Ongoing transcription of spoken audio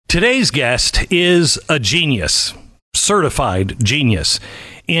Today's guest is a genius, certified genius.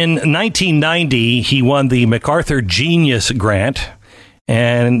 In 1990, he won the MacArthur Genius Grant,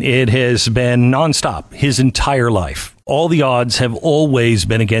 and it has been nonstop his entire life. All the odds have always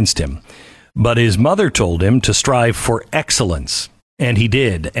been against him. But his mother told him to strive for excellence, and he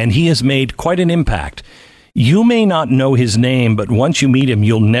did, and he has made quite an impact. You may not know his name, but once you meet him,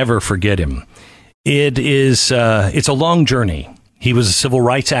 you'll never forget him. It's a long journey. He was a civil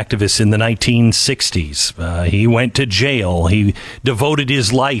rights activist in the 1960s. He went to jail. He devoted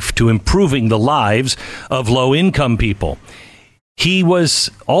his life to improving the lives of low-income people. He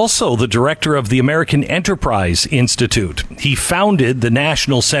was also the director of the American Enterprise Institute. He founded the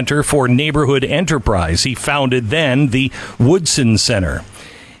National Center for Neighborhood Enterprise. He founded then the Woodson Center.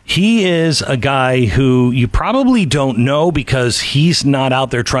 He is a guy who you probably don't know because he's not out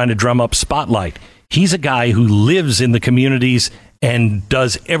there trying to drum up spotlight. He's a guy who lives in the communities and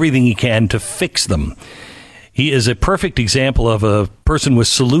does everything he can to fix them. He is a perfect example of a person with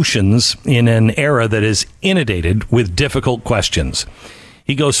solutions in an era that is inundated with difficult questions.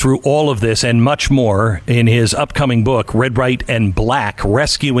 He goes through all of this and much more in his upcoming book, Red, White, and Black,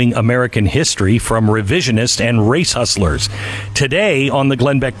 Rescuing American History from Revisionists and Race Hustlers. Today on the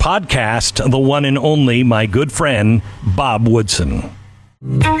Glenn Beck Podcast, the one and only, my good friend, Bob Woodson.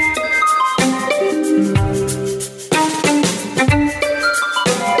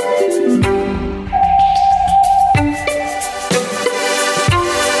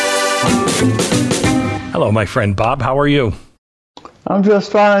 Hello, my friend Bob. How are you? I'm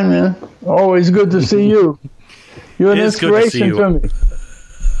just fine, man. Always good to see you. You're an inspiration to me.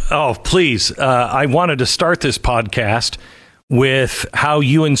 Oh, please. I wanted to start this podcast with how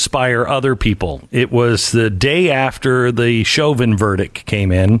you inspire other people. It was the day after the Chauvin verdict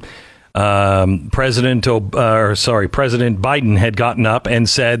came in. President Biden had gotten up and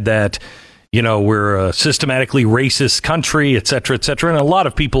said that, you know, we're a systematically racist country, et cetera, and a lot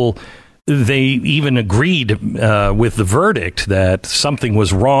of people, they even agreed with the verdict that something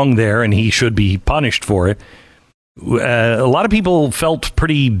was wrong there and he should be punished for it. A lot of people felt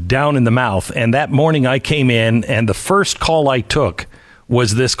pretty down in the mouth. And that morning I came in and the first call I took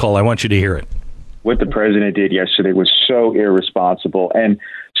was this call. I want you to hear it. What the president did yesterday was so irresponsible. And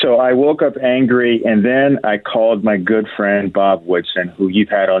so I woke up angry, and then I called my good friend Bob Woodson, who you've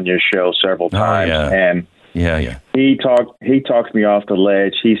had on your show several times. Oh, yeah. And He talked me off the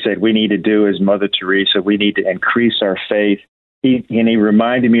ledge. He said, we need to do as Mother Teresa. We need to increase our faith. He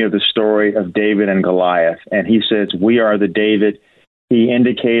reminded me of the story of David and Goliath. And he says, we are the David. He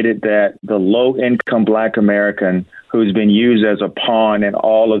indicated that the low-income Black American who's been used as a pawn in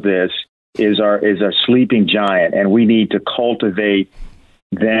all of this is a sleeping giant. And we need to cultivate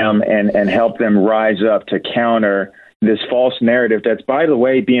them and help them rise up to counter this false narrative that's, by the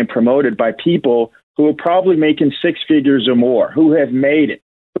way, being promoted by people who are probably making six figures or more, who have made it,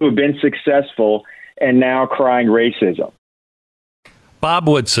 who have been successful, and now crying racism. Bob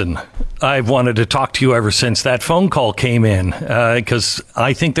Woodson, I've wanted to talk to you ever since that phone call came in, because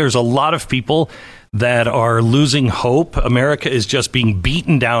I think there's a lot of people that are losing hope. America is just being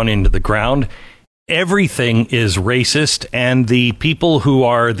beaten down into the ground. Everything is racist, and the people who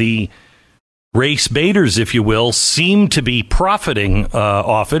are the race baiters, if you will, seem to be profiting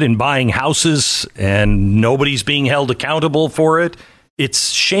off it and buying houses, and nobody's being held accountable for it. It's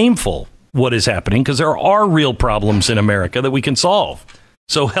shameful what is happening because there are real problems in America that we can solve.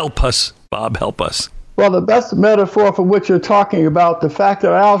 So help us, Bob, help us. Well, that's the metaphor for what you're talking about. The fact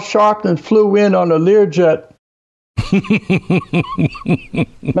that Al Sharpton flew in on a Learjet.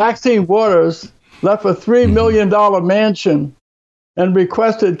 Maxine Waters left a $3 million mansion and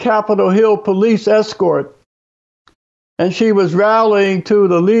requested Capitol Hill police escort. And she was rallying to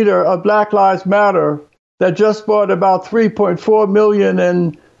the leader of Black Lives Matter that just bought about $3.4 million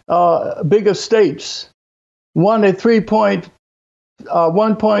in big estates, won a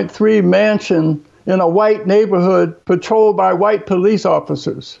 1.3 mansion in a white neighborhood patrolled by white police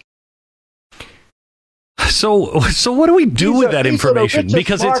officers. So what do we do with that information?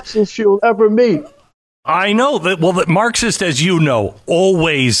 Because it's Marxists you'll ever meet. I know that. Well, the Marxists, as you know,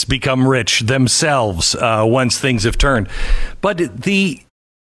 always become rich themselves once things have turned. But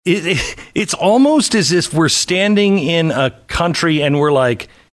it's almost as if we're standing in a country and we're like,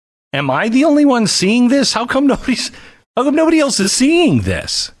 am I the only one seeing this? How come nobody else is seeing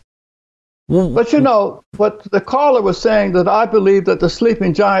this? But you know, what the caller was saying, that I believe that the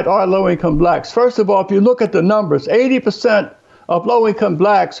sleeping giant are low-income blacks. First of all, if you look at the numbers, 80% of low-income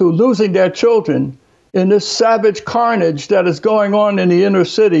blacks who are losing their children in this savage carnage that is going on in the inner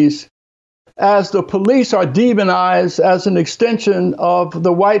cities, as the police are demonized as an extension of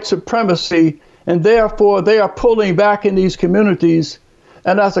the white supremacy, and therefore they are pulling back in these communities,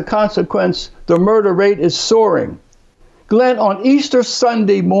 and as a consequence, the murder rate is soaring. Glenn, on Easter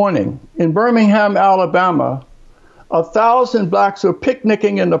Sunday morning in Birmingham, Alabama, 1,000 blacks were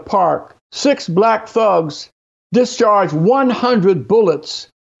picnicking in the park. 6 black thugs discharged 100 bullets,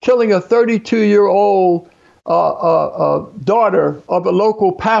 killing a 32-year-old daughter of a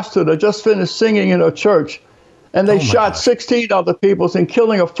local pastor that just finished singing in a church. And they shot 16 other people and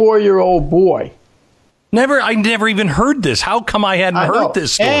killing a 4-year-old boy. I never even heard this. How come I hadn't heard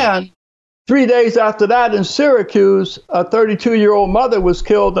this story? And 3 days after that in Syracuse, a 32-year-old mother was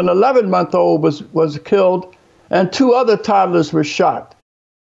killed, an 11-month-old was killed, and 2 other toddlers were shot.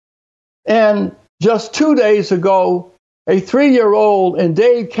 And just 2 days ago, a 3-year-old in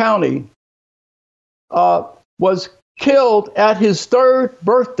Dade County was killed at his 3rd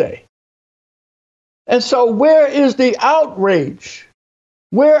birthday. And so where is the outrage?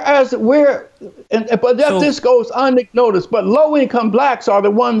 This goes unnoticed, but low-income blacks are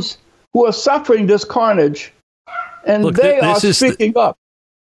the ones who are suffering this carnage, and they are speaking up.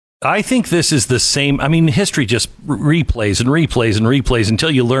 I think this is the same. I mean, history just replays and replays and replays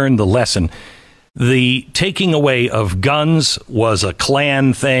until you learn the lesson. The taking away of guns was a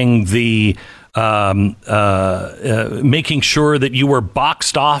Klan thing. The making sure that you were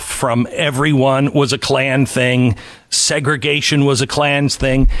boxed off from everyone was a Klan thing. Segregation was a Klan's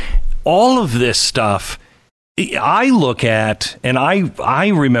thing. All of this stuff I look at, and I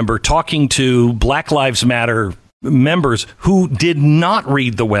remember talking to Black Lives Matter members who did not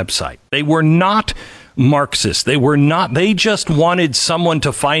read the website. They were not Marxists. They just wanted someone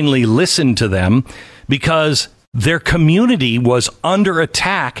to finally listen to them because their community was under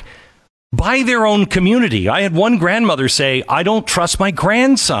attack by their own community. I had one grandmother say, "I don't trust my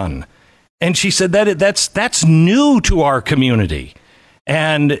grandson." And she said that's new to our community.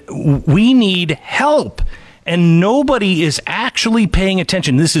 And we need help. And nobody is actually paying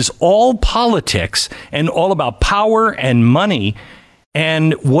attention. This is all politics and all about power and money.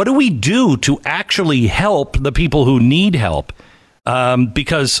 And what do we do to actually help the people who need help?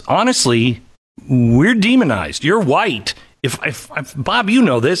 Because honestly, we're demonized. You're white. If Bob, you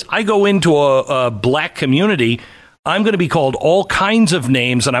know this, I go into a black community, I'm going to be called all kinds of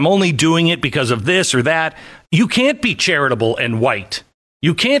names, and I'm only doing it because of this or that. You can't be charitable and white.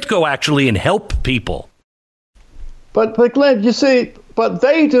 You can't go actually and help people. But Glenn, you see, but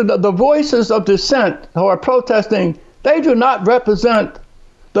they do, the voices of dissent who are protesting, they do not represent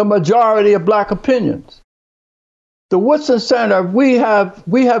the majority of black opinions. The Woodson Center, we have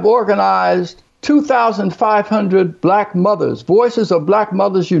organized 2,500 black mothers, Voices of Black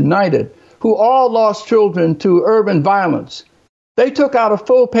Mothers United, who all lost children to urban violence. They took out a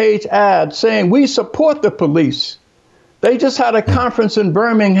full-page ad saying, "We support the police." They just had a conference in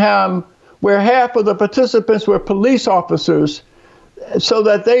Birmingham where half of the participants were police officers, so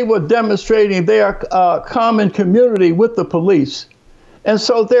that they were demonstrating their common community with the police. And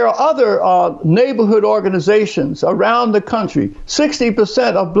so there are other neighborhood organizations around the country.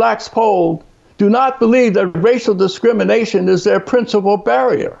 60% of blacks polled do not believe that racial discrimination is their principal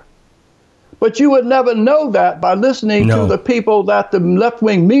barrier. But you would never know that by listening to the people that the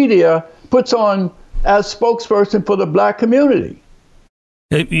left-wing media puts on as spokesperson for the black community.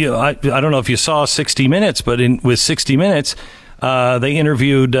 I don't know if you saw 60 Minutes, but with 60 Minutes, they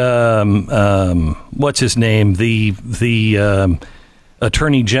interviewed what's his name, the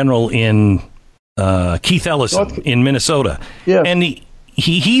Attorney General in Keith Ellison in Minnesota, and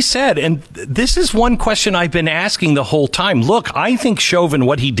he said, and this is one question I've been asking the whole time. Look, I think Chauvin,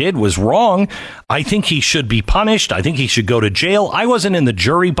 what he did was wrong. I think he should be punished. I think he should go to jail. I wasn't in the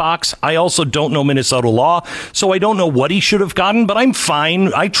jury box. I also don't know Minnesota law, so I don't know what he should have gotten, but I'm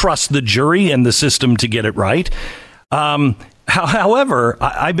fine. I trust the jury and the system to get it right. However,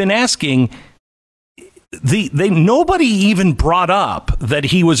 I've been asking, nobody even brought up that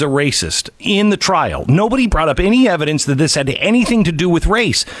he was a racist in the trial. Nobody brought up any evidence that this had anything to do with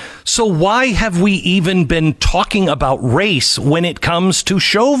race. So why have we even been talking about race when it comes to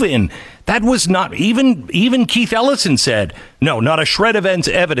Chauvin? That was not even Keith Ellison said, no, not a shred of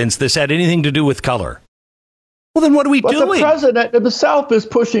evidence this had anything to do with color. Well, then what are we doing? But the president himself is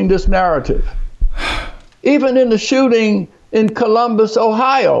pushing this narrative. Even in the shooting in Columbus,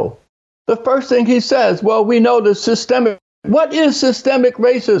 Ohio, the first thing he says, well, we know the systemic. What is systemic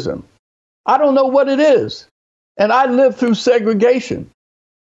racism? I don't know what it is. And I lived through segregation.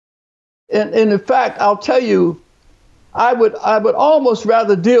 And in fact, I'll tell you, I would almost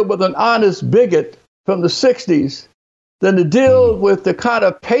rather deal with an honest bigot from the 60s than to deal with the kind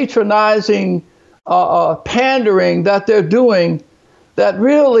of patronizing pandering that they're doing that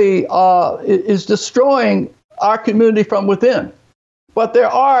really is destroying our community from within. But there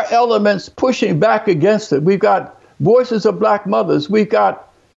are elements pushing back against it. We've got voices of black mothers. We've got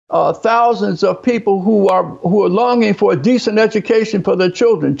thousands of people who are longing for a decent education for their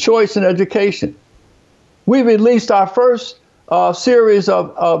children, choice in education. We released our first series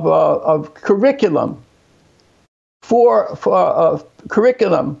of curriculum for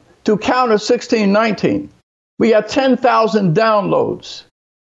curriculum to counter 1619. We had 10,000 downloads.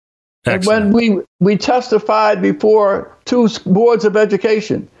 Excellent. And when we testified before 2 boards of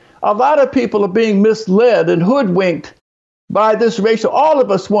education, a lot of people are being misled and hoodwinked by this racial. All of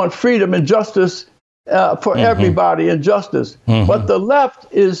us want freedom and justice for everybody and justice. But the left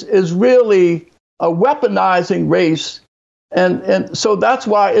is really weaponizing race. And so that's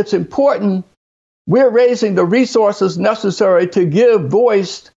why it's important. We're raising the resources necessary to give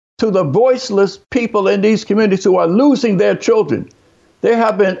voice to the voiceless people in these communities who are losing their children. There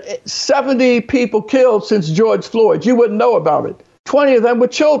have been 70 people killed since George Floyd. You wouldn't know about it. 20 of them were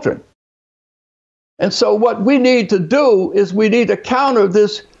children. And so what we need to do is we need to counter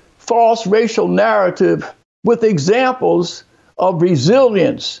this false racial narrative with examples of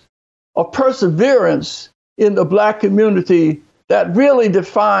resilience, of perseverance in the black community that really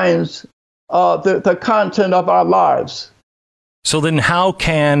defines the content of our lives. So then how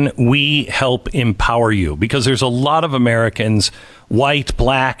can we help empower you? Because there's a lot of Americans, white,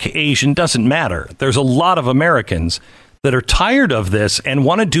 black, Asian, doesn't matter. There's a lot of Americans that are tired of this and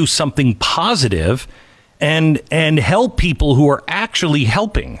want to do something positive and help people who are actually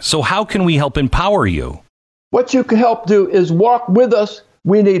helping. So how can we help empower you? What you can help do is walk with us.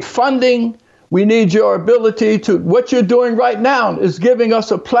 We need funding. We need your ability to, what you're doing right now is giving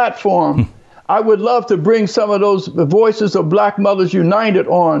us a platform. I would love to bring some of those voices of Black Mothers United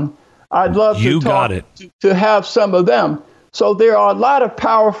on. I'd love to have some of them. So there are a lot of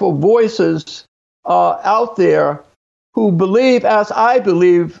powerful voices out there who believe, as I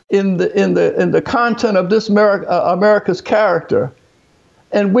believe, in the content of this America's character,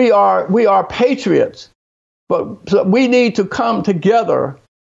 and we are patriots. But we need to come together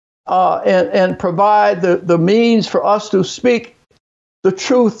and provide the means for us to speak the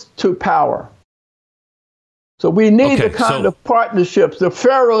truth to power. So we need the kind of partnerships, the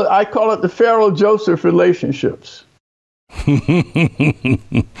Pharaoh, I call it the Pharaoh-Joseph relationships.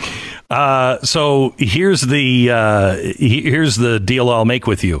 So here's the deal I'll make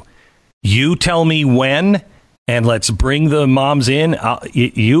with you. You tell me when, and let's bring the moms in.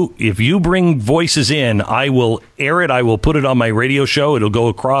 If you bring voices in, I will air it. I will put it on my radio show. It'll go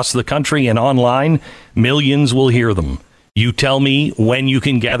across the country and online. Millions will hear them. You tell me when you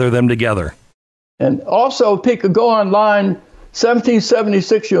can gather them together. And also, people go online,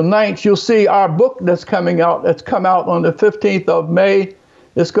 1776 you'll see our book that's coming out. That's come out on the 15th of May.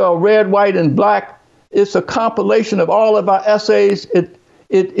 It's called Red, White, and Black. It's a compilation of all of our essays. It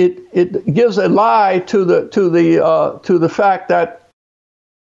gives a lie to the fact that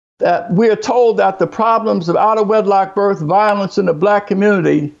we are told that the problems of out of wedlock birth, violence in the black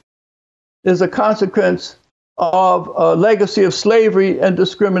community, is a consequence of a legacy of slavery and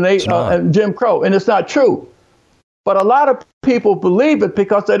discrimination and Jim Crow, and it's not true. But a lot of people believe it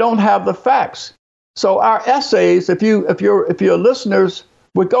because they don't have the facts. So our essays, if your listeners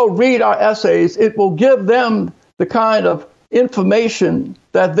would go read our essays, it will give them the kind of information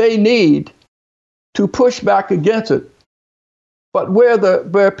that they need to push back against it. But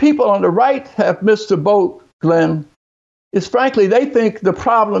where people on the right have missed the boat, Glenn, is frankly, they think the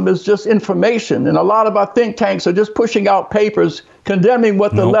problem is just information. And a lot of our think tanks are just pushing out papers condemning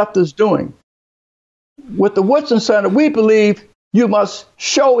what the left is doing. With the Woodson Center, we believe you must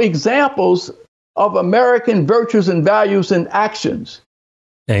show examples of American virtues and values in actions.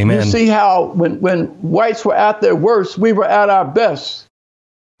 Amen. You see how when whites were at their worst, we were at our best.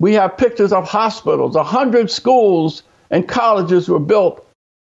 We have pictures of hospitals. 100 schools and colleges were built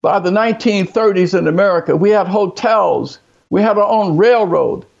by the 1930s in America. We had hotels. We had our own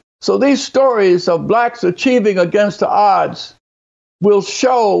railroad. So these stories of blacks achieving against the odds will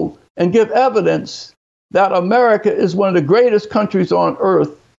show and give evidence that America is one of the greatest countries on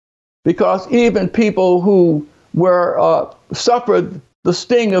earth, because even people who were suffered the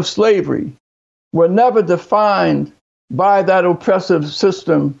sting of slavery were never defined by that oppressive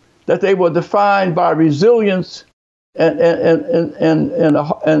system, that they were defined by resilience and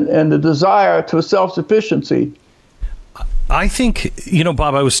the desire to self-sufficiency. I think,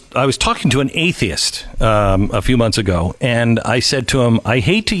 Bob, I was talking to an atheist a few months ago, and I said to him, I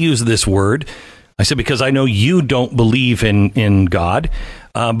hate to use this word. I said, because I know you don't believe in God,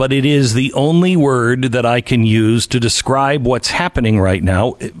 but it is the only word that I can use to describe what's happening right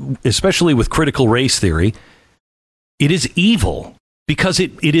now, especially with critical race theory. It is evil because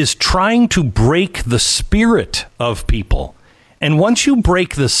it is trying to break the spirit of people. And once you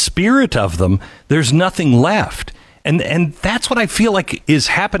break the spirit of them, there's nothing left. And that's what I feel like is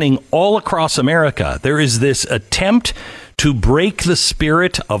happening all across America. There is this attempt to break the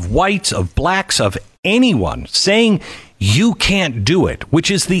spirit of whites, of blacks, of anyone, saying you can't do it,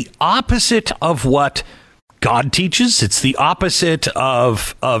 which is the opposite of what God teaches. It's the opposite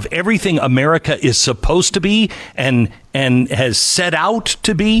of everything America is supposed to be and has set out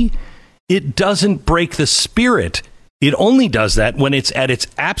to be. It doesn't break the spirit. It only does that when it's at its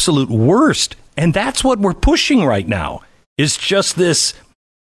absolute worst. And that's what we're pushing right now, is just this,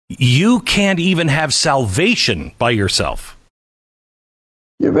 you can't even have salvation by yourself.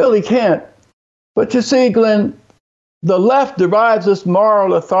 You really can't. But you see, Glenn, the left derives its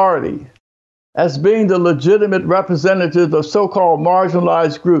moral authority as being the legitimate representatives of so-called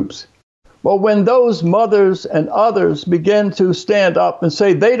marginalized groups. But when those mothers and others begin to stand up and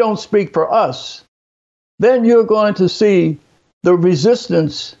say they don't speak for us, then you're going to see the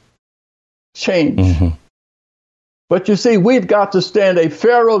resistance change. Mm-hmm. But you see, we've got to stand a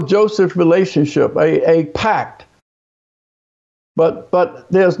Pharaoh-Joseph relationship, a pact.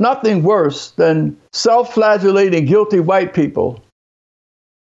 But there's nothing worse than self-flagellating guilty white people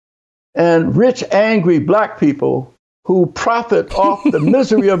and rich, angry black people who profit off the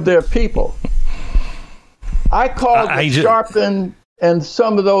misery of their people. I call the sharpen, and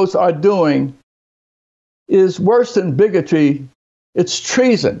some of those are doing, is worse than bigotry. It's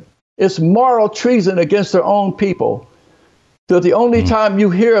treason. It's moral treason against their own people. So the only time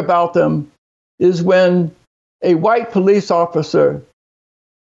you hear about them is when a white police officer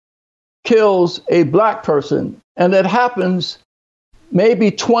kills a black person, and it happens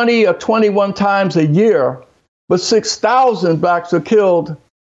maybe 20 or 21 times a year, but 6,000 blacks are killed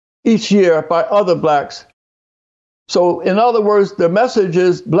each year by other blacks. So in other words, the message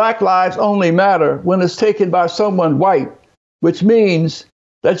is black lives only matter when it's taken by someone white, which means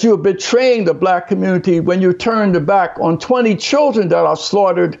that you're betraying the black community when you turn the back on 20 children that are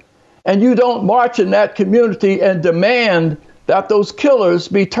slaughtered, and you don't march in that community and demand that those killers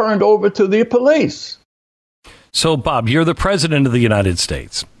be turned over to the police. So, Bob, you're the president of the United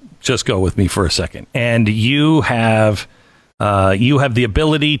States. Just go with me for a second. And you have the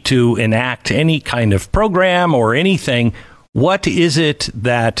ability to enact any kind of program or anything. What is it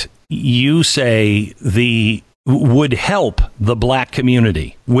that you say would help the black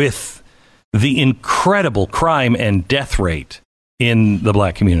community with the incredible crime and death rate in the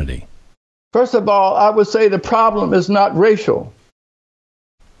black community? First of all, I would say the problem is not racial.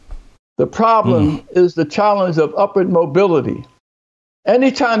 The problem is the challenge of upward mobility.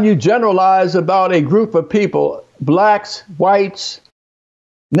 Anytime you generalize about a group of people, blacks, whites,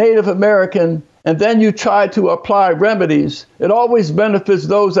 Native American, and then you try to apply remedies, it always benefits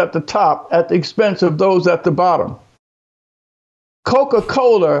those at the top at the expense of those at the bottom.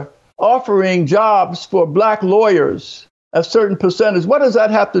 Coca-Cola offering jobs for black lawyers, a certain percentage. What does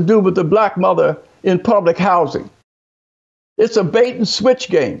that have to do with the black mother in public housing? It's a bait and switch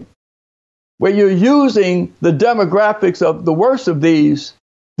game where you're using the demographics of the worst of these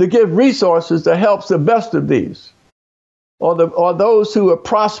to give resources that helps the best of these, or those who are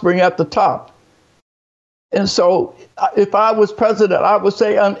prospering at the top. And so if I was president, I would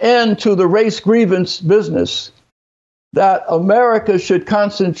say an end to the race grievance business, that America should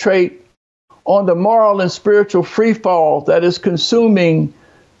concentrate on the moral and spiritual freefall that is consuming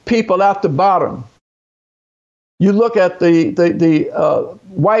people at the bottom. You look at the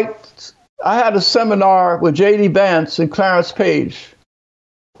white. I had a seminar with J.D. Vance and Clarence Page,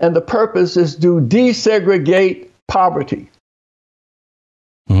 and the purpose is to desegregate poverty.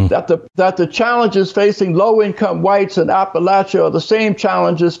 That the challenges facing low-income whites in Appalachia are the same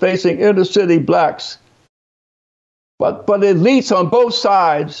challenges facing inner-city blacks. But elites on both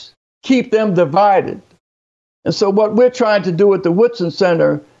sides keep them divided. And so what we're trying to do at the Woodson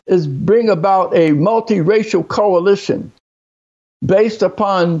Center is bring about a multiracial coalition based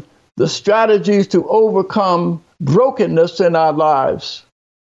upon the strategies to overcome brokenness in our lives.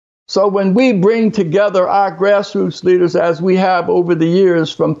 So when we bring together our grassroots leaders, as we have over the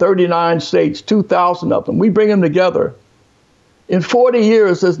years from 39 states, 2,000 of them, we bring them together. In 40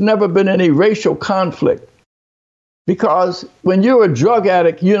 years, there's never been any racial conflict. Because when you're a drug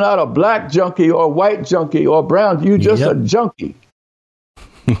addict, you're not a black junkie or white junkie or brown, you're just a junkie.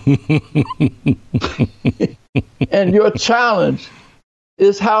 And your challenge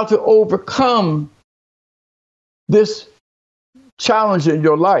is how to overcome this challenge in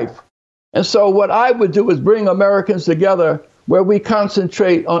your life. And so what I would do is bring Americans together where we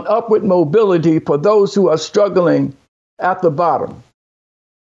concentrate on upward mobility for those who are struggling at the bottom.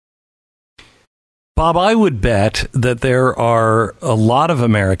 Bob, I would bet that there are a lot of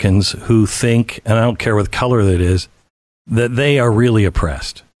Americans who think, and I don't care what color that is, that they are really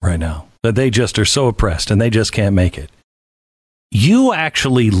oppressed right now, that they just are so oppressed and they just can't make it. You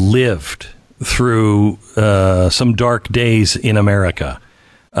actually lived through some dark days in America,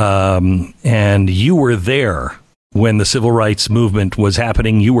 and you were there when the civil rights movement was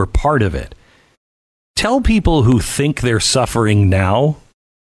happening. You were part of it. Tell people who think they're suffering now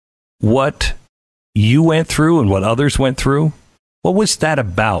what you went through and what others went through. What was that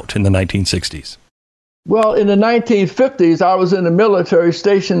about in the 1960s? Well, in the 1950s, I was in a military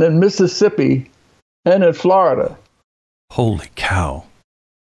station in Mississippi and in Florida. Holy cow.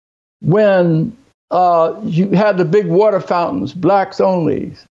 When you had the big water fountains, blacks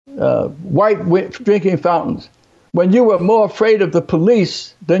only, white drinking fountains, when you were more afraid of the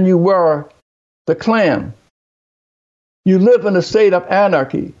police than you were the Klan. You live in a state of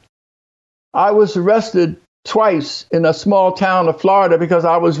anarchy. I was arrested twice in a small town of Florida because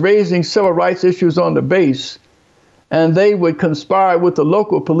I was raising civil rights issues on the base, and they would conspire with the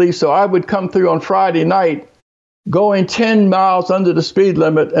local police. So I would come through on Friday night going 10 miles under the speed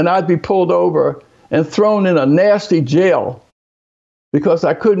limit, and I'd be pulled over and thrown in a nasty jail because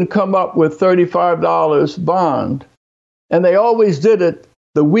I couldn't come up with $35 bond. And they always did it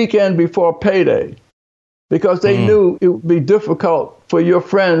the weekend before payday because they knew it would be difficult for your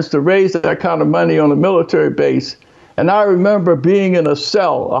friends to raise that kind of money on a military base. And I remember being in a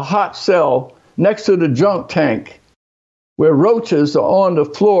cell, a hot cell, next to the junk tank, where roaches are on the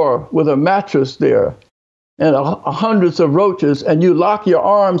floor with a mattress there, and hundreds of roaches, and you lock your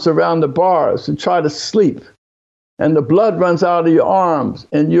arms around the bars and try to sleep. And the blood runs out of your arms,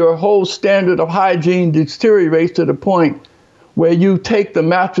 and your whole standard of hygiene deteriorates to the point where you take the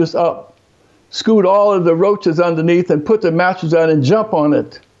mattress up, scoot all of the roaches underneath, and put the mattress on and jump on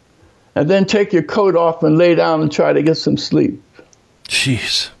it, and then take your coat off and lay down and try to get some sleep.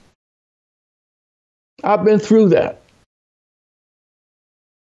 Jeez. I've been through that.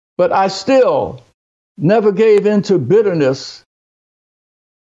 But I still never gave in to bitterness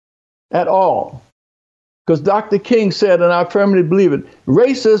at all. Because Dr. King said, and I firmly believe it,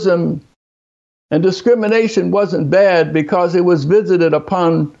 racism and discrimination wasn't bad because it was visited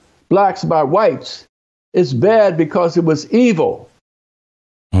upon blacks by whites. It's bad because it was evil.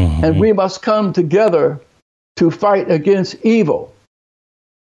 Mm-hmm. And we must come together to fight against evil.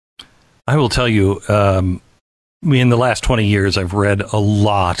 I will tell you, in the last 20 years, I've read a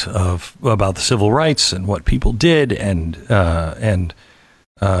lot about the civil rights and what people did, and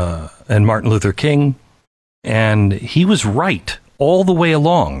Martin Luther King, and he was right all the way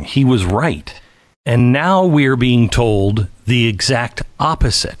along. He was right, and now we're being told the exact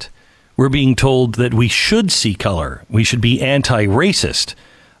opposite. We're being told that we should see color, we should be anti-racist,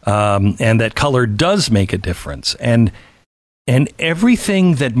 and that color does make a difference, and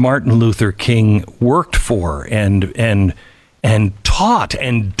everything that Martin Luther King worked for and taught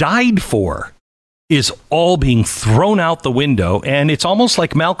and died for is all being thrown out the window. And it's almost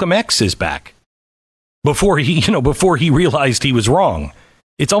like Malcolm X is back before he realized he was wrong.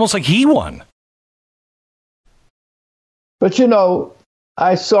 It's almost like he won. But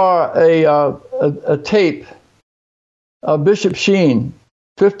I saw a tape of Bishop Sheen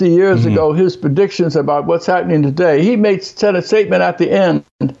 50 years ago, his predictions about what's happening today. He said a statement at the end.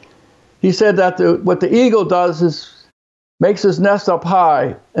 He said that what the eagle does is makes his nest up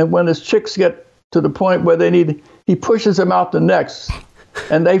high, and when his chicks get to the point where he pushes them out the nest,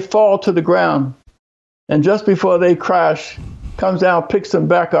 and they fall to the ground. And just before they crash, comes down, picks them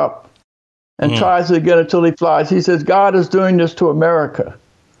back up, and tries it again until he flies. He says, God is doing this to America.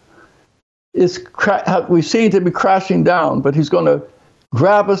 We seem to be crashing down, but he's going to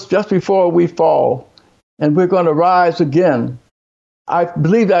grab us just before we fall, and we're going to rise again. I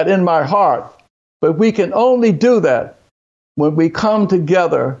believe that in my heart, but we can only do that when we come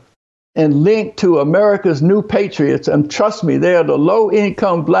together and link to America's new patriots. And trust me, they are the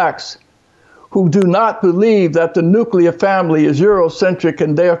low-income blacks who do not believe that the nuclear family is Eurocentric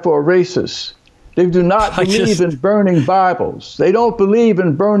and therefore racist. They do not believe in burning Bibles. They don't believe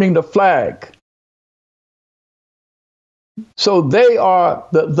in burning the flag. So they are,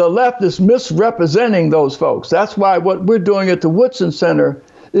 the left is misrepresenting those folks. That's why what we're doing at the Woodson Center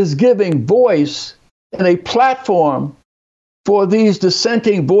is giving voice and a platform for these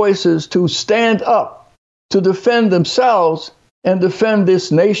dissenting voices to stand up, to defend themselves, and defend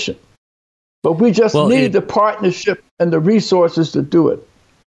this nation. But we just need the partnership and the resources to do it.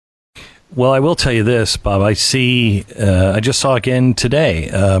 Well, I will tell you this, Bob. I just saw again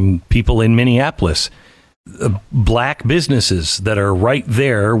today, people in Minneapolis, black businesses that are right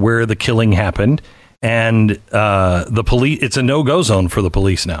there where the killing happened. And the police, it's a no-go zone for the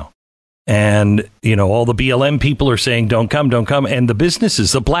police now. And, all the BLM people are saying, don't come. And the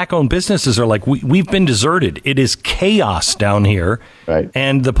businesses, the black-owned businesses are like, we've been deserted. It is chaos down here. Right.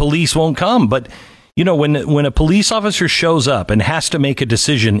 And the police won't come. But, when a police officer shows up and has to make a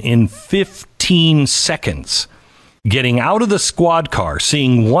decision in 15 seconds, getting out of the squad car,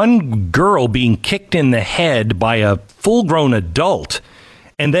 seeing one girl being kicked in the head by a full-grown adult,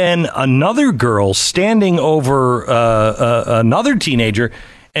 and then another girl standing over another teenager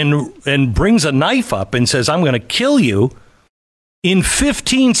and brings a knife up and says, I'm going to kill you. In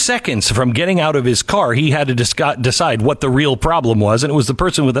 15 seconds from getting out of his car, he had to decide what the real problem was, and it was the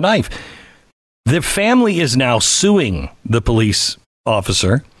person with the knife. The family is now suing the police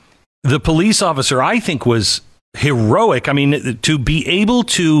officer. The police officer, I think, was heroic. I mean, to be able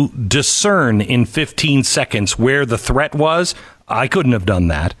to discern in 15 seconds where the threat was, I couldn't have done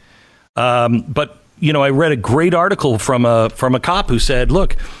that. But, I read a great article from a cop who said,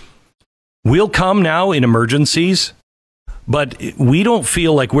 look, we'll come now in emergencies, but we don't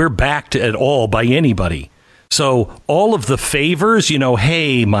feel like we're backed at all by anybody. So all of the favors,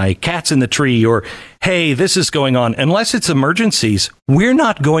 hey, my cat's in the tree, or hey, this is going on, unless it's emergencies, we're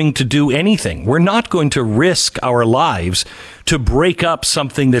not going to do anything. We're not going to risk our lives to break up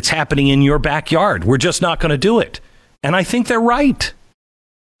something that's happening in your backyard. We're just not going to do it. And I think they're right.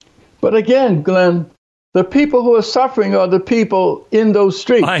 But again, Glenn, the people who are suffering are the people in those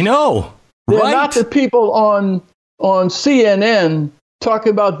streets. I know. They're right. not the people on CNN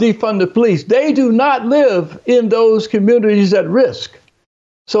talking about defund the police. They do not live in those communities at risk.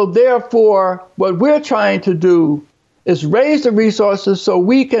 So therefore, what we're trying to do is raise the resources so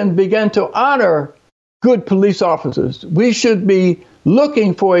we can begin to honor good police officers. We should be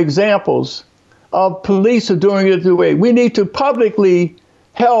looking for examples of police who are doing it the way. We need to publicly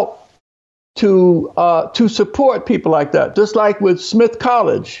help to support people like that. Just like with Smith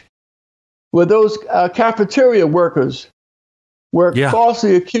College, where those cafeteria workers were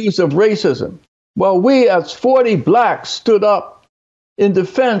falsely accused of racism. Well, we as 40 blacks stood up in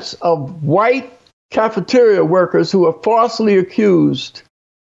defense of white cafeteria workers who were falsely accused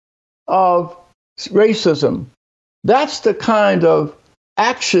of racism. That's the kind of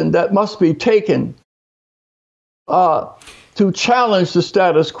action that must be taken to challenge the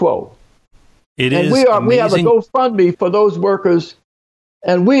status quo. We have a GoFundMe for those workers,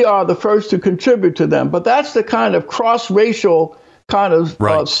 and we are the first to contribute to them. But that's the kind of cross-racial kind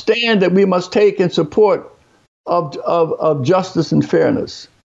of stand that we must take in support of justice and fairness.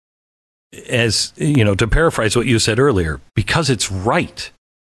 As to paraphrase what you said earlier, because it's right,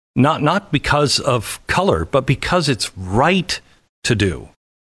 not because of color, but because it's right to do.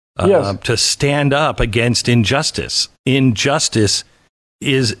 To stand up against injustice. Injustice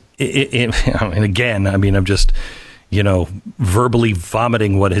is, and again, I'm just, verbally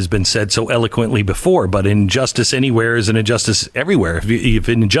vomiting what has been said so eloquently before, but injustice anywhere is an injustice everywhere. If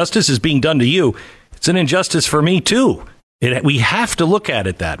an injustice is being done to you, it's an injustice for me too. We have to look at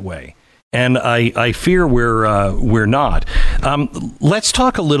it that way. And I fear we're not. Let's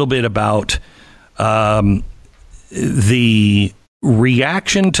talk a little bit about the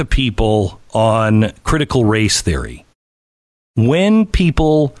reaction to people on critical race theory. When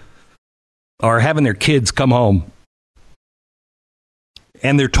people are having their kids come home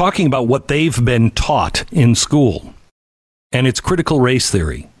and they're talking about what they've been taught in school, and it's critical race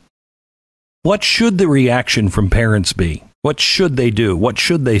theory, what should the reaction from parents be? What should they do? What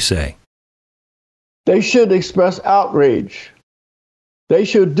should they say? They should express outrage. They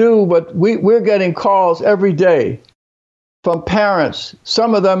should do what we're getting calls every day from parents.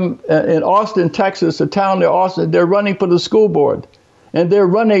 Some of them in Austin, Texas, a town near Austin, they're running for the school board, and they're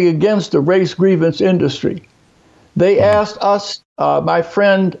running against the race grievance industry. They asked us, my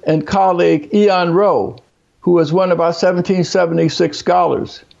friend and colleague Ian Rowe, who is one of our 1776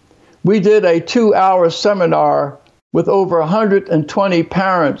 scholars. We did a 2-hour seminar with over 120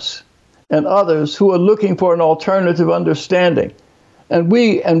 parents and others who are looking for an alternative understanding. And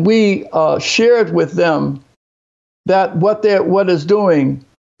we shared with them that what is doing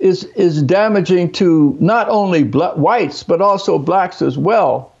is damaging to not only whites, but also blacks as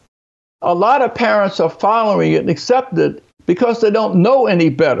well. A lot of parents are following it and accept it because they don't know any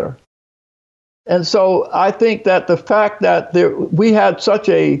better. And so I think that the fact that we had such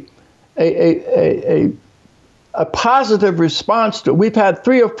a a positive response to. We've had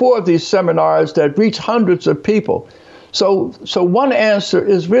 3 or 4 of these seminars that reach hundreds of people. So one answer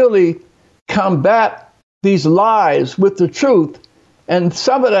is really combat these lies with the truth, and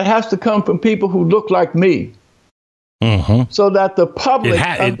some of that has to come from people who look like me, so that the public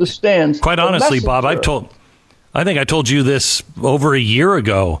understands. Quite honestly, Bob, I think I told you this over a year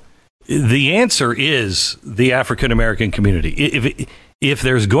ago. The answer is the African American community. If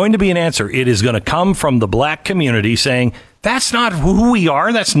there's going to be an answer, it is going to come from the black community saying, that's not who we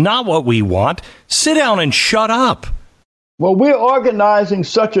are. That's not what we want. Sit down and shut up. Well, we're organizing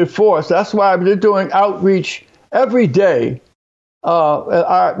such a force. That's why we're doing outreach every day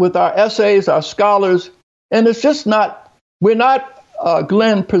with our essays, our scholars. And it's just not, we're not,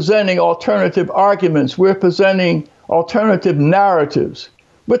 Glenn, presenting alternative arguments. We're presenting alternative narratives.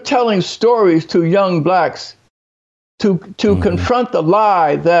 We're telling stories to young blacks to confront the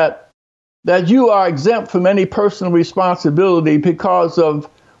lie that you are exempt from any personal responsibility because of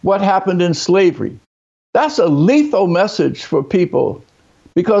what happened in slavery. That's a lethal message for people,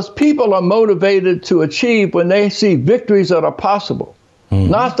 because people are motivated to achieve when they see victories that are possible.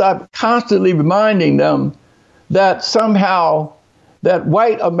 Not stop constantly reminding them that somehow that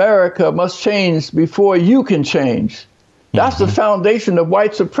white America must change before you can change. That's the foundation of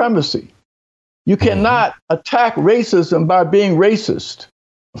white supremacy. You cannot attack racism by being racist.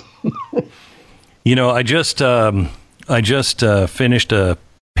 You know, I just finished a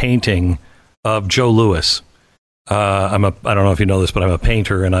painting of Joe Louis. I don't know if you know this, but I'm a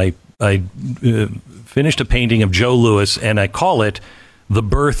painter, and I finished a painting of Joe Louis, and I call it The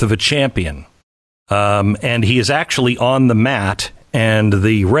Birth of a Champion. And he is actually on the mat, and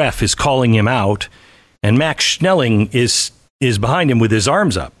the ref is calling him out, and Max Schnelling is behind him with his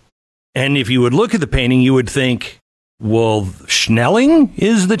arms up. And if you would look at the painting, you would think, well, Schnelling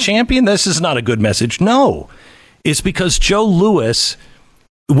is the champion? This is not a good message. No, it's because Joe Louis,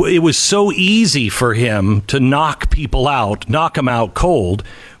 it was so easy for him to knock people out, knock them out cold.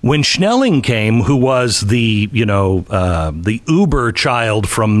 When Schnelling came, who was the Uber child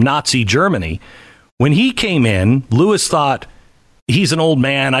from Nazi Germany, when he came in, Louis thought, he's an old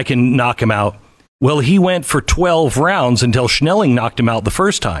man, I can knock him out. Well, he went for 12 rounds until Schnelling knocked him out the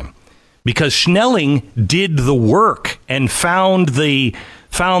first time, because Schnelling did the work and found the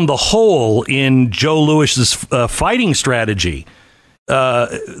hole in Joe Louis's fighting strategy.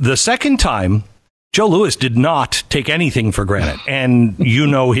 The second time, Joe Louis did not take anything for granted, and you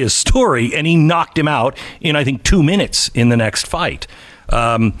know his story, and he knocked him out in, I think, 2 minutes in the next fight.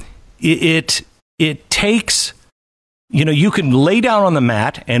 It takes, you can lay down on the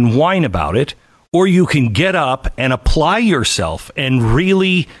mat and whine about it, or you can get up and apply yourself and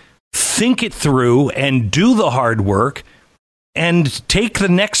really think it through and do the hard work and take the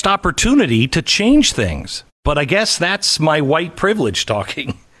next opportunity to change things. But I guess that's my white privilege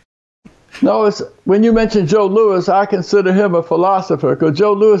talking. No, it's when you mention Joe Louis, I consider him a philosopher, because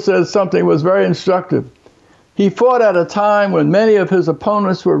Joe Louis says something was very instructive. He fought at a time when many of his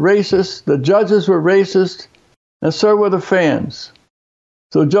opponents were racist, the judges were racist, and so were the fans.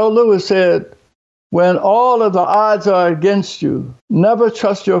 So Joe Louis said, when all of the odds are against you, never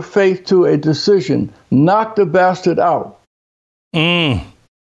trust your faith to a decision. Knock the bastard out.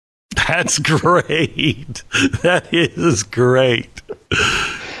 That's great. That is great.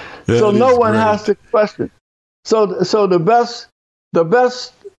 So no one has to question. So the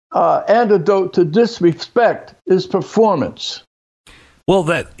best antidote to disrespect is performance.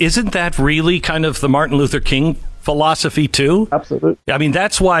 Well, isn't that really kind of the Martin Luther King philosophy too? Absolutely. I mean,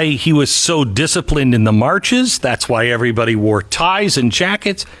 that's why he was so disciplined in the marches. That's why everybody wore ties and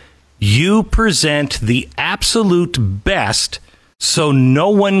jackets. You present the absolute best, so no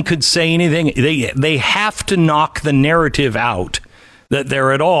one could say anything. They have to knock the narrative out that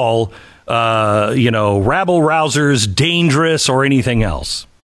they're at all, rabble rousers, dangerous, or anything else.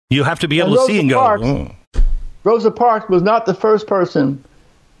 You have to be able to see and go. Rosa Parks was not the first person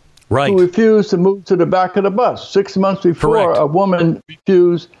who refused to move to the back of the bus. 6 months before, Correct. A woman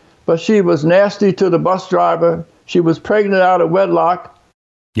refused, but she was nasty to the bus driver. She was pregnant out of wedlock.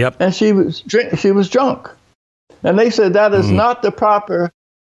 Yep. And she was drunk. And they said that is not the proper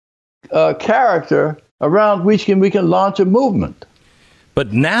character around which we can launch a movement.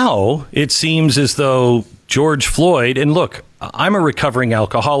 But now it seems as though George Floyd, and look, I'm a recovering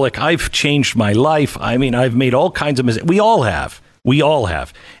alcoholic. I've changed my life. I mean, I've made all kinds of mistakes. We all have.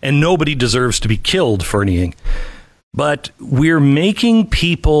 And nobody deserves to be killed for anything. But we're making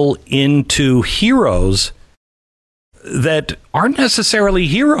people into heroes that aren't necessarily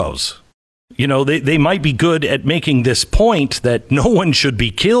heroes. They might be good at making this point that no one should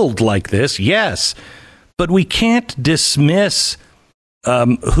be killed like this. Yes. but we can't dismiss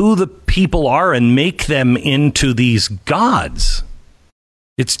who the people are and make them into these gods.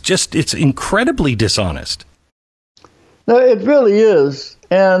 It's incredibly dishonest. No, it really is.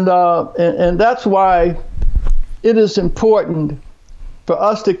 And that's why it is important for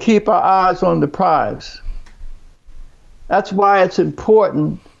us to keep our eyes on the prize. That's why it's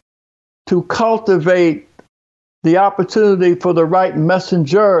important to cultivate the opportunity for the right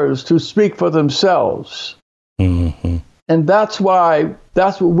messengers to speak for themselves. Mm-hmm. And that's what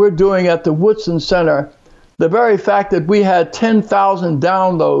we're doing at the Woodson Center. The very fact that we had 10,000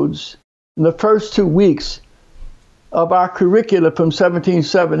 downloads in the first 2 weeks of our curricula from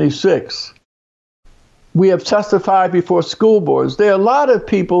 1776. We have testified before school boards. There are a lot of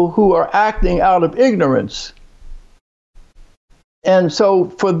people who are acting out of ignorance. And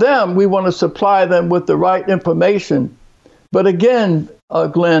so for them, we want to supply them with the right information. But again,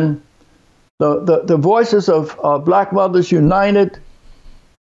 Glenn, the voices of Black Mothers United,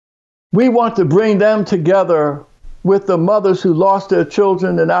 we want to bring them together with the mothers who lost their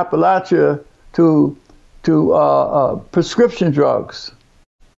children in Appalachia to prescription drugs.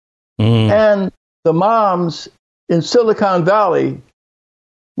 And the moms in Silicon Valley,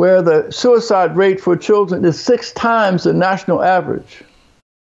 where the suicide rate for children is 6 times the national average.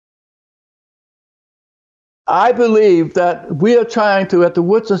 I believe that we are trying to, at the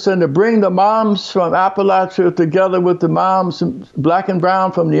Woodson Center, bring the moms from Appalachia together with the moms, Black and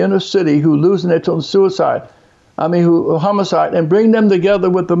brown, from the inner city who losing their children who homicide, and bring them together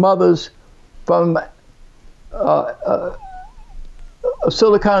with the mothers from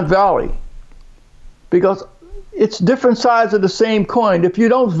Silicon Valley. Because it's different sides of the same coin. If you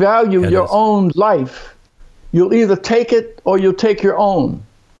don't value your own life, you'll either take it or you'll take your own.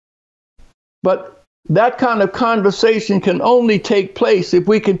 But that kind of conversation can only take place if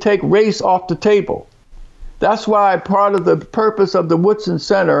we can take race off the table. That's why part of the purpose of the Woodson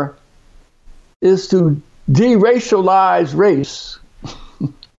Center is to deracialize race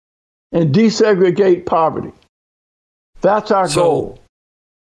and desegregate poverty. That's our goal.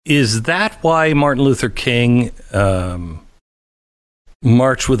 Is that why Martin Luther King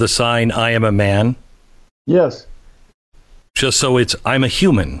marched with a sign, "I am a man"? Yes. Just so I'm a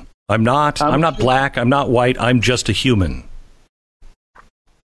human. I'm not black, I'm not white, I'm just a human.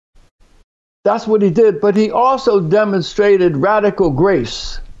 That's what he did, but he also demonstrated radical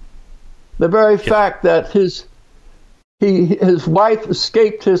grace. The very fact that his wife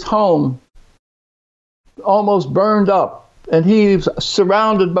escaped his home, almost burned up, and he's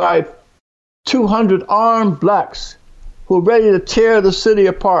surrounded by 200 armed blacks who are ready to tear the city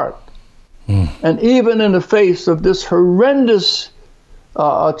apart. And even in the face of this horrendous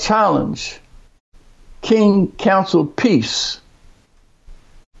challenge, King counseled peace.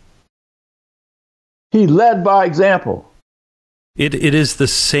 He led by example. It is the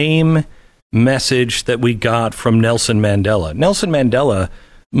same message that we got from Nelson Mandela. Nelson Mandela,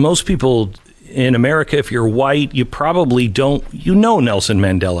 most people in America, if you're white, you probably don't, Nelson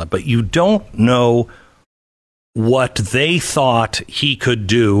Mandela, but you don't know what they thought he could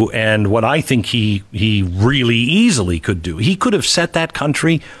do and what I think he really easily could do. He could have set that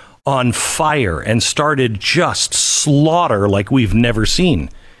country on fire and started just slaughter like we've never seen.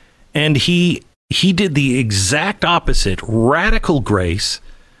 And he did the exact opposite, radical grace.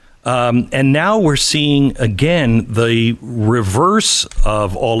 And now we're seeing, again, the reverse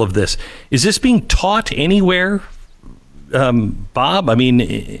of all of this. Is this being taught anywhere, Bob? I mean,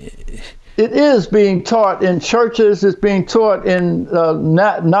 it is being taught in churches. It's being taught in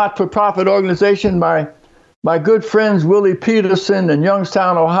not-for-profit organization. My good friends Willie Peterson in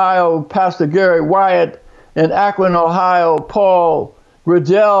Youngstown, Ohio, Pastor Gary Wyatt in Akron, Ohio, Paul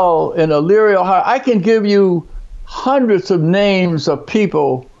Riddell in Elyria, Ohio. I can give you hundreds of names of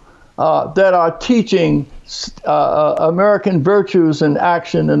people that are teaching American virtues and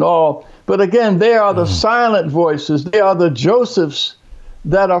action and all. But again, they are the silent voices. They are the Josephs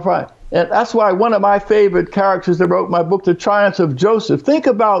that are. And that's why one of my favorite characters that wrote my book, The Triumphs of Joseph. Think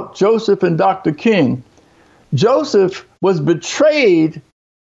about Joseph and Dr. King. Joseph was betrayed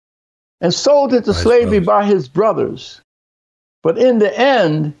and sold into slavery by his brothers. But in the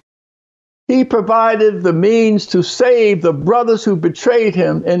end, he provided the means to save the brothers who betrayed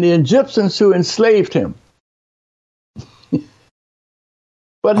him and the Egyptians who enslaved him.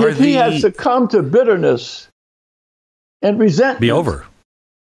 But if he had succumbed to bitterness and resentment, be over.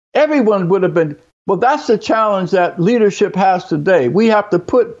 Everyone would have been. Well, that's the challenge that leadership has today. We have to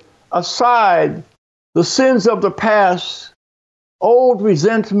put aside the sins of the past, old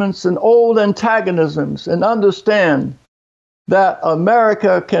resentments and old antagonisms, and understand that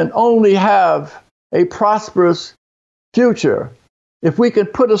America can only have a prosperous future if we can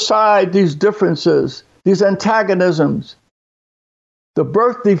put aside these differences, these antagonisms, the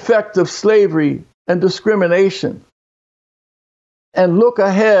birth defect of slavery and discrimination, and look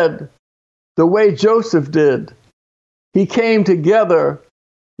ahead the way Joseph did. He came together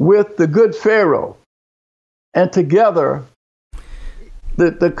with the good Pharaoh, and together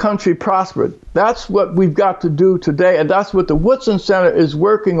the country prospered. That's what we've got to do today, and that's what the Woodson Center is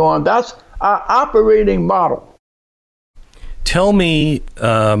working on. That's our operating model. Tell me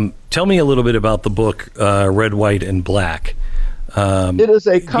a little bit about the book Red, White, and Black. It is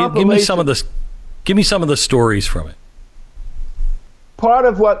a compilation. Give me some of the stories from it. Part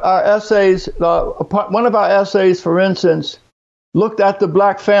of what our essays, one of our essays, for instance, looked at the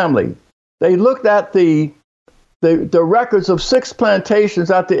black family. They looked at the records of 6 plantations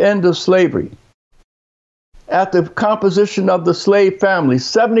at the end of slavery, at the composition of the slave families.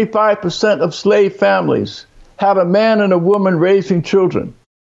 75% of slave families had a man and a woman raising children.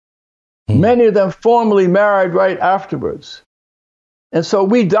 Many of them formally married right afterwards. And so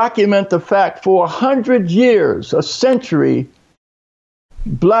we document the fact for 100 years, a century,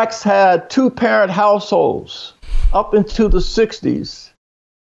 blacks had 2-parent households up into the 60s.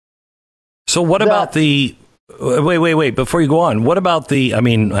 So what about the... Wait, before you go on, what about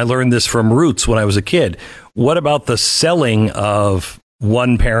I learned this from Roots when I was a kid. What about the selling of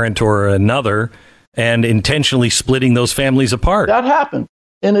one parent or another and intentionally splitting those families apart? That happened.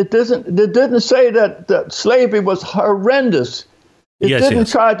 And it didn't say that slavery was horrendous. It didn't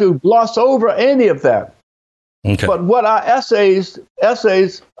try to gloss over any of that. Okay. But what our essays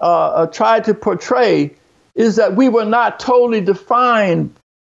tried to portray is that we were not totally defined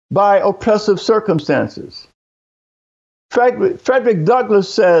by oppressive circumstances. Frederick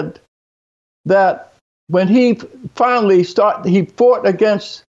Douglass said that when he finally he fought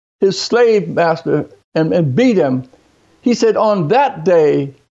against his slave master and beat him, he said, on that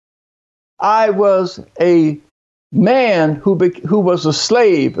day, I was a man who was a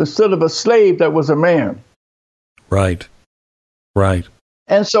slave instead of a slave that was a man. Right.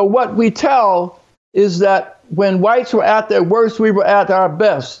 And so what we tell is that when whites were at their worst, we were at our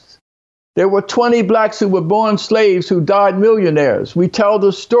best. There were 20 blacks who were born slaves who died millionaires. We tell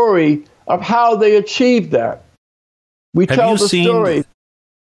the story of how they achieved that. Have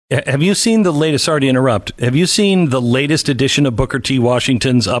you seen the latest, sorry to interrupt, have you seen the latest edition of Booker T.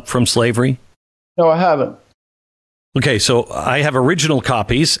 Washington's Up From Slavery? No, I haven't. Okay, so I have original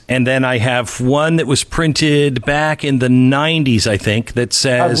copies, and then I have one that was printed back in the 90s, I think, that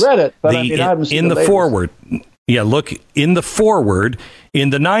says... I've read it, but I haven't seen the foreword. Yeah, look, in the foreword,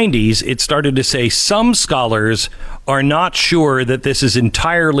 in the 90s, it started to say some scholars are not sure that this is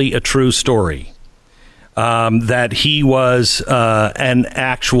entirely a true story, that he was an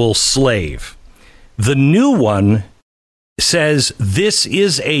actual slave. The new one says this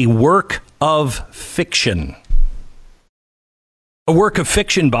is a work of fiction. A work of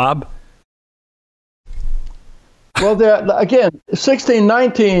fiction, Bob. Well, again,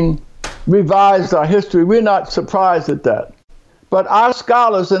 1619 revised our history. We're not surprised at that. But our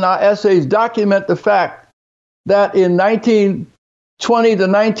scholars in our essays document the fact that in 1920 to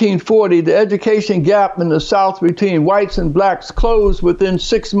 1940, the education gap in the South between whites and blacks closed within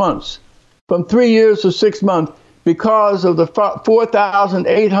 6 months, from 3 years to 6 months, because of the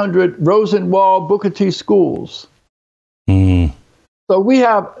 4,800 Rosenwald Booker T schools. Mm. So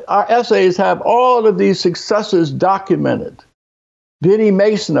our essays have all of these successes documented. Biddy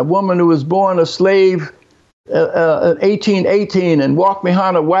Mason, a woman who was born a slave in 1818 and walked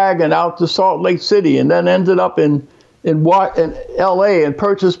behind a wagon out to Salt Lake City and then ended up in L.A. and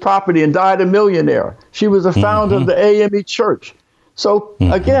purchased property and died a millionaire. She was a founder of the AME Church. So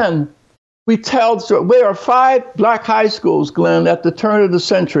again, there are 5 black high schools, Glenn, at the turn of the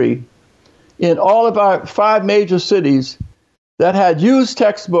century in all of our 5 major cities that had used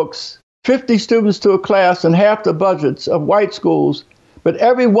textbooks, 50 students to a class and half the budgets of white schools. But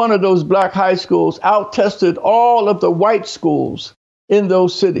every one of those black high schools out-tested all of the white schools in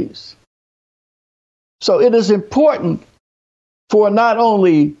those cities. So it is important for not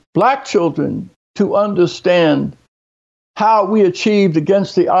only black children to understand how we achieved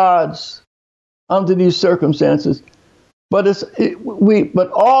against the odds under these circumstances, but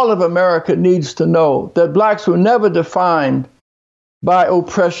all of America needs to know that blacks were never defined by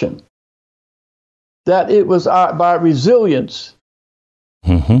oppression, that it was by resilience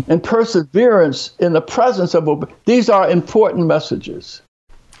and perseverance in the presence of these are important messages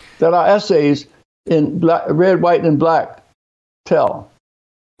that our essays in Red, White, and Black tell.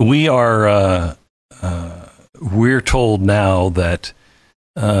 We're told now that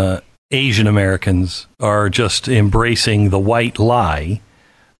Asian Americans are just embracing the white lie,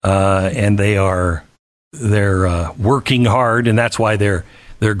 and they're working hard, and that's why their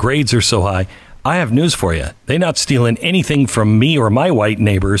grades are so high. I have news for you. They're not stealing anything from me or my white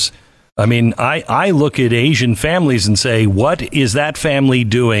neighbors. I mean, I look at Asian families and say, what is that family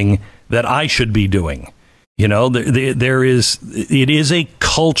doing that I should be doing? You know, it is a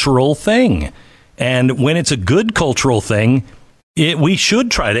cultural thing. And when it's a good cultural thing, we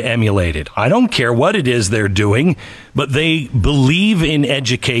should try to emulate it. I don't care what it is they're doing, but they believe in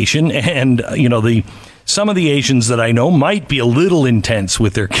education. And, you know, some of the Asians that I know might be a little intense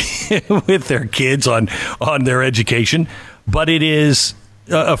with their kids on their education, but it is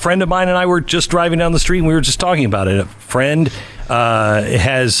a friend of mine and I were just driving down the street and we were just talking about it. A friend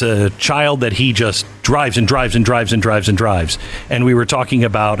has a child that he just drives and drives and drives and drives and drives, and we were talking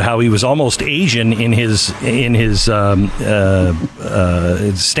about how he was almost Asian in his stance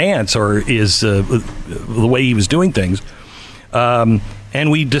or the way he was doing things,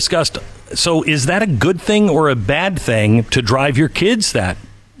 and we discussed. So, is that a good thing or a bad thing to drive your kids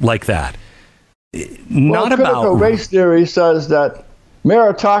like that? Not about critical race theory says that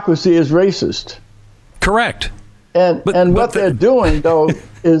meritocracy is racist. Correct. And what they're doing, though,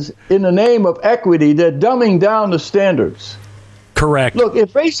 is in the name of equity, they're dumbing down the standards. Correct. Look,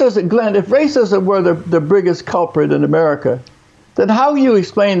 if racism were the biggest culprit in America, then how do you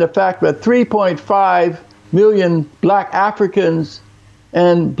explain the fact that 3.5 million black Africans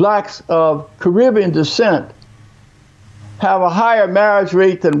and blacks of Caribbean descent have a higher marriage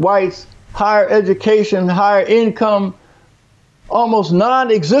rate than whites, higher education, higher income, almost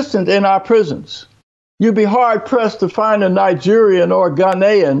non-existent in our prisons? You'd be hard-pressed to find a Nigerian or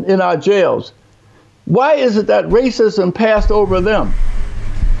Ghanaian in our jails. Why is it that racism passed over them?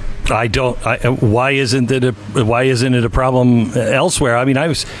 Why isn't it a problem elsewhere? I mean, I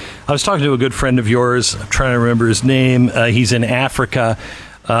was talking to a good friend of yours. I'm trying to remember his name. He's in Africa.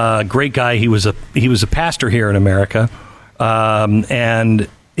 Great guy. He was a pastor here in America, and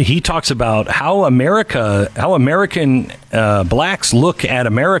he talks about how American blacks look at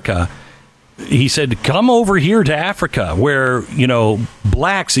America. He said, "Come over here to Africa, where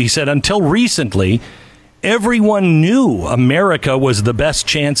blacks." He said, until recently, everyone knew America was the best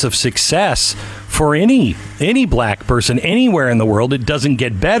chance of success for any black person anywhere in the world. It doesn't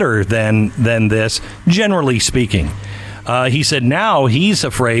get better than this, generally speaking. He said now he's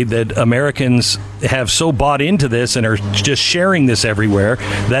afraid that Americans have so bought into this and are just sharing this everywhere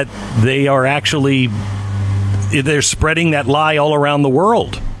that they're spreading that lie all around the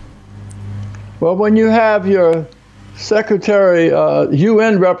world. Well, when you have your secretary,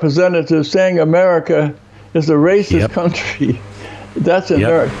 UN representative saying America is a racist country, that's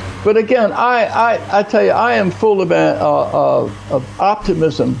America. But again, I tell you, I am full of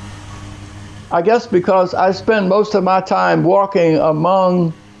optimism. I guess because I spend most of my time walking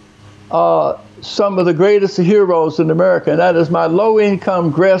among some of the greatest heroes in America, and that is my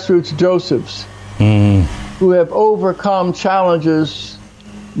low-income grassroots Josephs, who have overcome challenges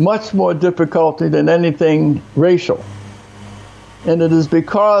much more difficulty than anything racial. And it is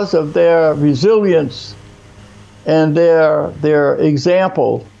because of their resilience and their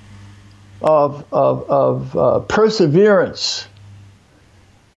example of perseverance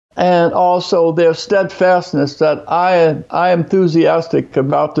and also their steadfastness that I am enthusiastic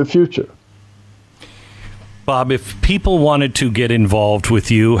about the future. Bob, if people wanted to get involved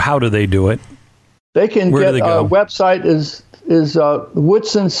with you, how do they do it? They can Where do they go? Our website is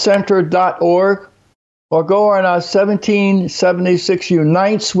woodsoncenter.org, or go on our 1776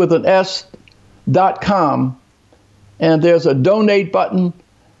 unites with an S.com, and there's a donate button.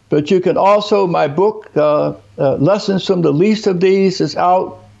 But you can also, my book, Lessons from the Least of These, is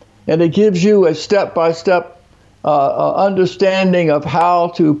out, and it gives you a step-by-step understanding of how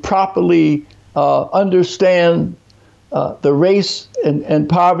to properly understand the race and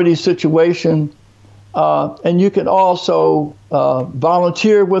poverty situation. And you can also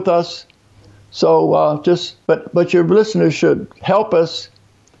volunteer with us. So but your listeners should help us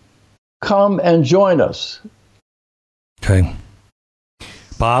come and join us. Okay.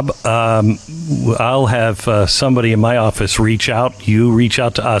 Bob, I'll have somebody in my office reach out. You reach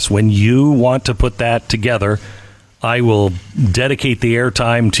out to us. When you want to put that together, I will dedicate the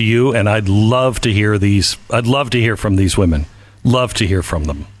airtime to you, and I'd love to hear these. I'd love to hear from these women. Love to hear from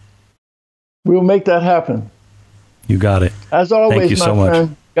them. We'll make that happen. You got it. As always, thank you my so friend.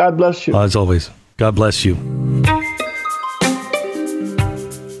 much. God bless you. As always, God bless you.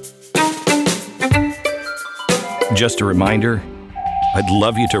 Just a reminder, I'd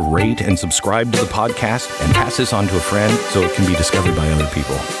love you to rate and subscribe to the podcast and pass this on to a friend so it can be discovered by other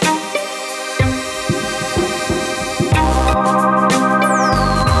people.